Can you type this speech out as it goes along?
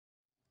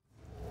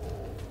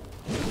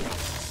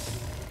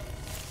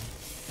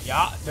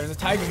Yeah, there's a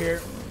tiger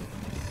here.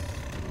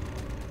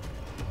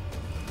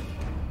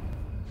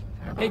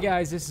 Hey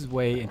guys, this is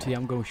Way, and today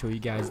I'm going to show you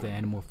guys the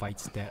animal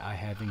fights that I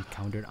have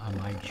encountered on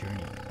my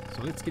journey.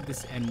 So let's get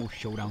this animal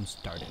showdown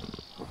started.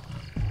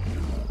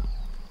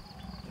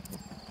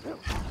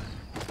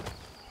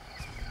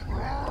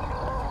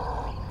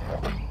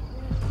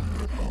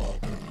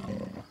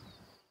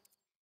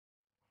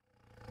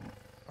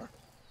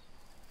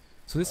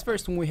 So this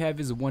first one we have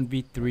is a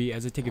 1v3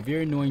 as I take a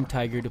very annoying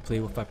tiger to play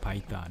with my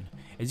python.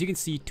 As you can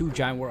see, two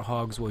giant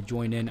warthogs will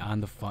join in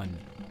on the fun.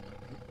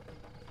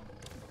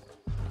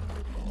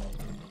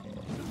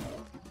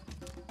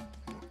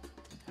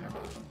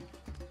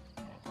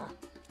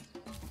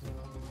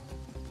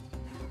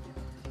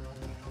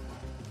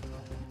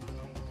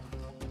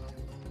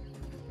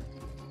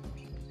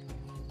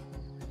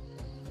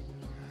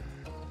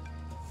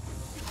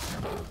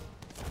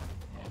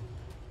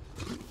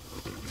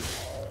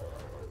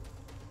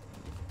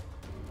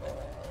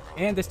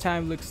 And this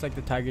time looks like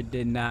the tiger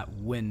did not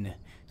win,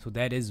 so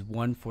that is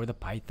one for the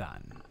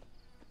python.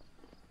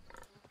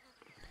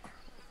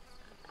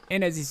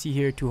 And as you see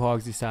here, two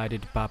hogs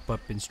decided to pop up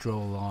and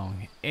stroll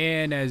along,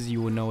 and as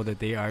you will know that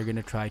they are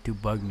gonna try to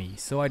bug me,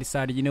 so I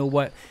decided, you know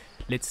what,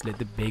 let's let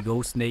the big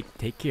old snake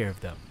take care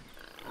of them.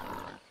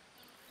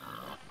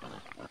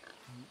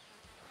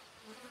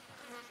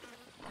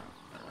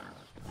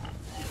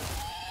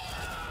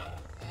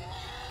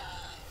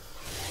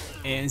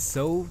 And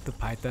so the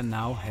python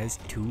now has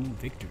 2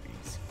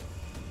 victories.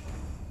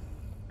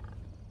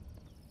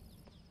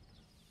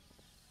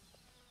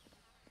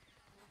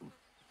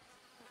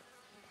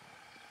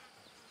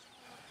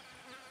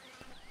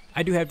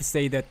 I do have to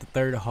say that the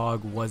third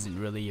hog wasn't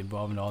really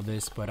involved in all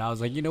this, but I was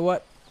like, you know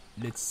what?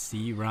 Let's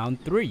see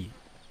round 3.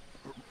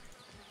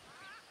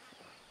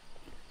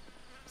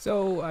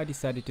 So I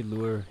decided to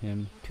lure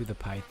him to the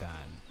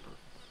python.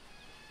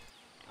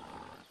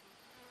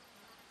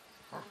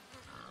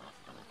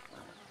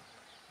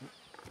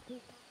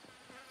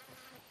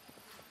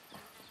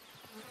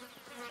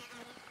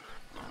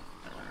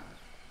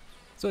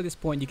 So at this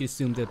point you can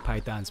assume that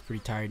Python's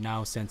pretty tired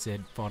now since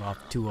it fought off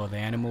 2 other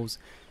animals.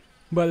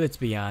 But let's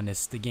be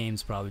honest, the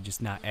game's probably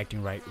just not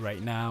acting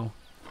right now.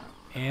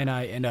 And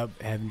I end up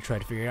having to try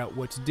to figure out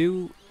what to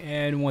do.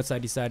 And once I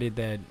decided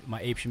that my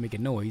ape should make a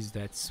noise,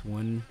 that's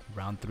when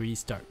round 3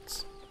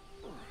 starts.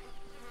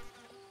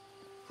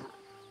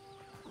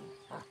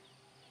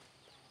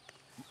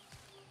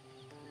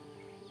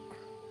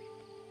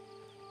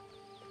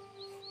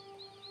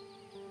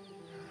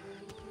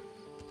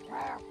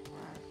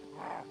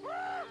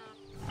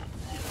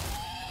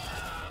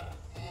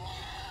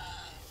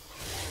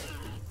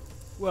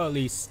 Well, at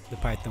least the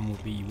python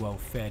will be well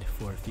fed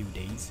for a few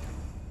days.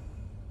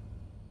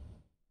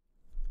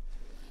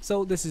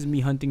 So this is me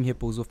hunting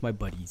hippos with my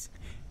buddies.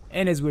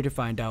 And as we're to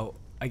find out,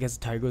 I guess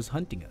the tiger is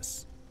hunting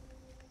us.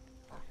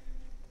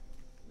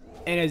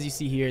 And as you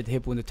see here, the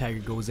hippo and the tiger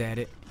goes at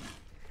it.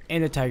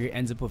 And the tiger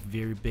ends up with a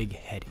very big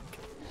headache.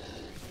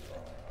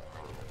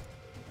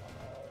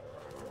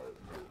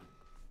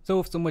 So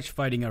with so much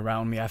fighting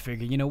around me, I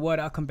figured, you know what,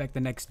 I'll come back the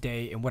next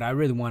day, and what I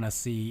really want to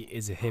see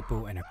is a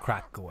hippo and a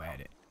croc go at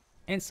it.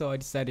 And so I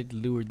decided to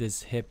lure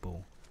this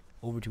hippo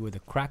over to where the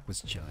croc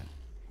was chilling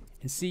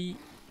and see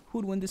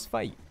who'd win this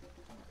fight.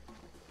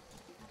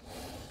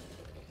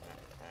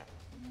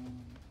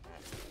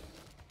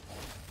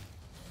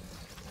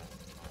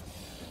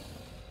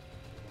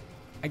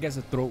 I guess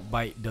a throat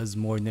bite does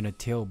more than a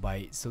tail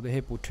bite, so the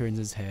hippo turns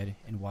his head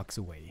and walks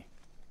away.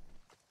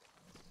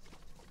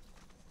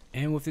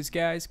 And with this,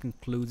 guys,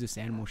 concludes this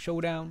animal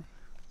showdown.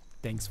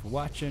 Thanks for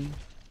watching.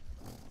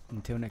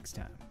 Until next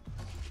time.